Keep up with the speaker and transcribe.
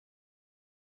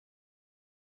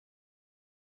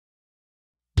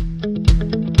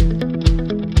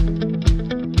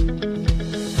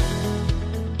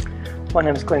My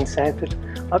name is Sandford.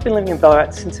 I've been living in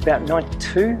Ballarat since about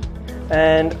 '92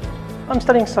 and I'm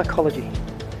studying psychology.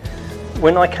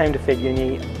 When I came to Fed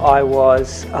Uni, I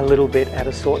was a little bit out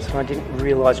of sorts and I didn't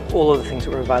realise all of the things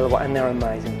that were available, and they're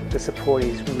amazing. The support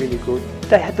is really good.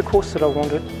 They had the course that I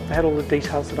wanted, they had all the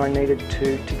details that I needed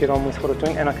to get on with what I was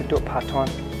doing, and I could do it part-time.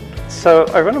 So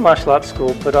I run a martial arts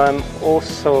school, but I'm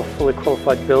also a fully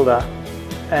qualified builder,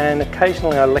 and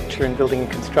occasionally I lecture in building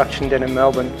and construction down in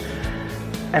Melbourne,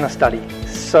 and I study.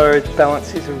 So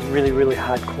balance is a really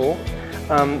hard call.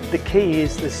 The key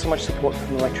is there's so much support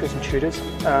from the lecturers and tutors,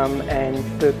 and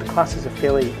the classes are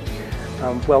fairly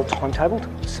well timetabled,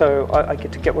 so I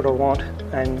get to get what I want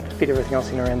and fit everything else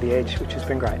in around the edge, which has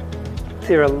been great.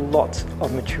 There are lots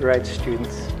of mature age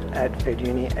students at Fed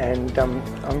Uni, and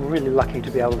I'm really lucky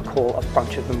to be able to call a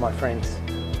bunch of them my friends.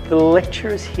 The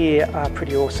lecturers here are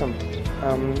pretty awesome.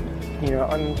 You know,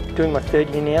 I'm doing my third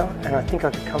year now, and I think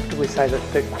I could comfortably say that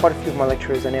quite a few of my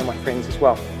lecturers are now my friends as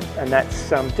well. And that's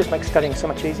just makes studying so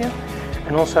much easier,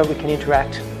 and also we can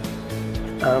interact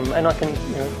and I can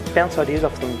bounce ideas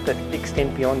off them that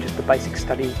extend beyond just the basic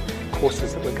study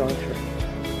courses that we're going through.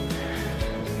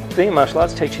 Being a martial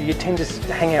arts teacher, you tend to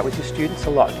hang out with your students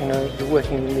a lot. You know, you're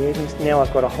working in the evenings. Now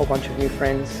I've got a whole bunch of new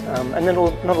friends, and they're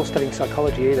not all studying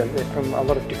psychology either. They're from a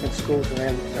lot of different schools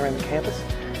around the campus,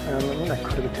 and they're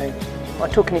quite a good team. I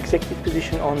took an executive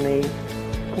position on the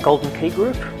Golden Key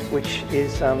Group, which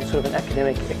is sort of an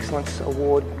academic excellence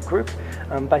award group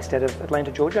based out of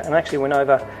Atlanta, Georgia, and I actually went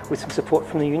over with some support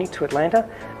from the uni to Atlanta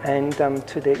and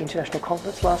to their international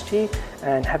conference last year,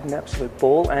 and had an absolute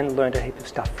ball and learned a heap of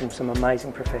stuff from some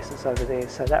amazing professors over there,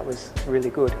 so that was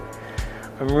really good.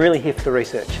 I'm really here for the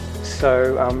research,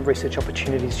 so research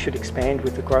opportunities should expand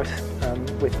with the growth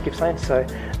with Gippsland, so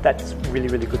that's really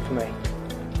good for me.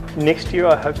 Next year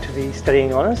I hope to be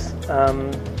studying honours,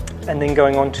 and then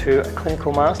going on to a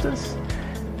clinical masters.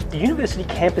 The university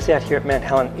campus out here at Mount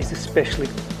Helen is especially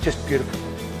just beautiful.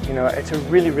 You know, it's a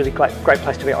really great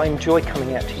place to be. I enjoy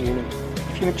coming out to uni.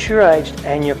 If you're mature aged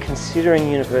and you're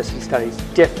considering university studies,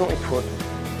 definitely put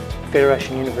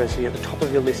Federation University at the top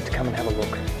of your list to come and have a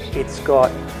look. It's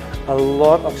got a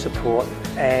lot of support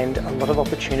and a lot of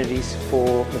opportunities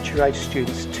for mature aged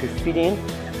students to fit in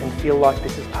and feel like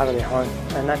this is part of their home,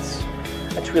 and that's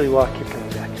really why I keep coming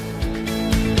back.